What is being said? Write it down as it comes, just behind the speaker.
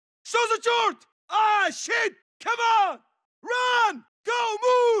the short! Ah, shit! Come on! Run! Go,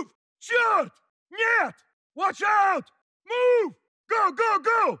 move! Shoot! Нет! Watch out! Move! Go, go,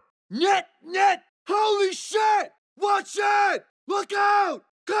 go! Нет, нет! Holy shit! Watch it! Look out!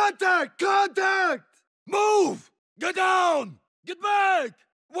 Contact! Contact! Move! Get down! Get back!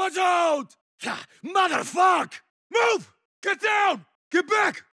 Watch out! Motherfuck! Move! Get down! Get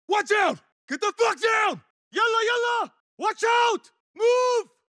back! Watch out! Get the fuck down! Yalla, yalla! Watch out! Move!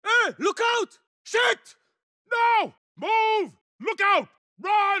 Hey, look out! Shit! No! Move! Look out!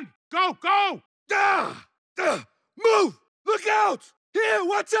 Run! Go, go! Move! Look out! Here,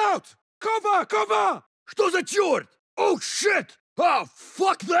 watch out! Cover, cover! Что за черт? Oh, shit! Oh,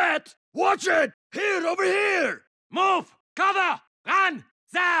 fuck that! Watch it! Here, over here! Move! Cover! Run!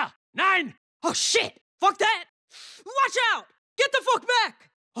 There! Nein! Oh shit! Fuck that! Watch out! Get the fuck back!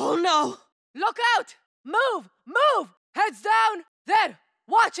 Oh no! Look out! Move! Move! Heads down! There!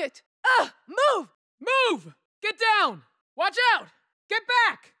 Watch it! Move! Move! Get down! Watch out! Get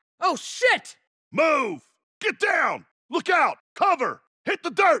back! Oh shit! Move! Get down! Look out! Cover! Hit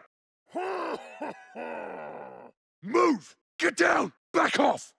the dirt! Move! Get down! Back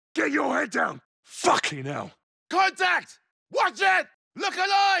off! Get your head down! Fucking hell! Contact! Watch it! Look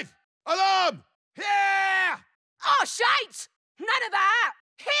alive! Alarm! Here! Oh shite! None of that!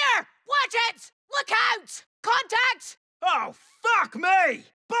 Here! Watch it! Look out! Contact! Oh, fuck me!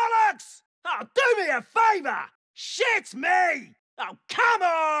 Bollocks! Oh, do me a favor! Shit me! Oh, come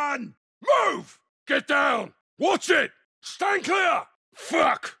on! Move! Get down! Watch it! Stand clear!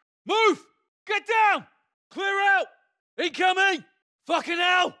 Fuck! Move! Get down! Clear out! Incoming! Fucking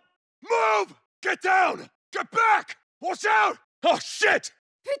hell! Move! Get down! Get back! Watch out! Oh, shit!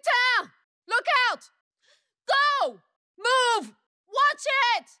 Putain! Look out! Go! Move! Watch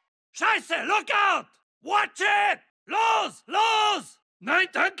it! Scheiße! Look out! Watch it! Los! Los! Nein,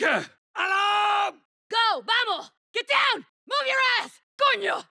 danke! Alarm! Go! Vamos! Get down! Move your ass!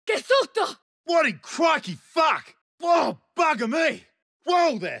 Coño! Que susto! What in crikey fuck? Oh, bugger me!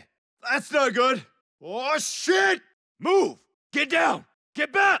 Whoa there! That's no good! Oh, shit! Move! Get down!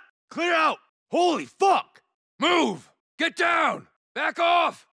 Get back! Clear out! Holy fuck! Move! Get down! Back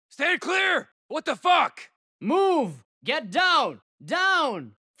off! Stand clear! What the fuck? Move! Get down!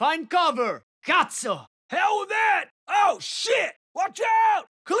 Down! Find cover! Cazzo! Hell with that! Oh, shit! Watch out!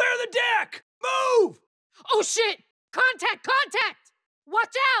 Clear the deck! Move! Oh shit! Contact! Contact!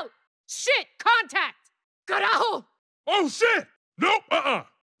 Watch out! Shit! Contact! Carajo! Oh, shit! Nope,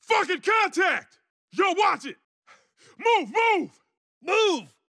 Fucking contact! Yo, watch it! Move, move!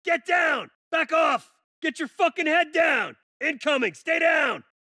 Move! Get down! Back off! Get your fucking head down! Incoming! Stay down!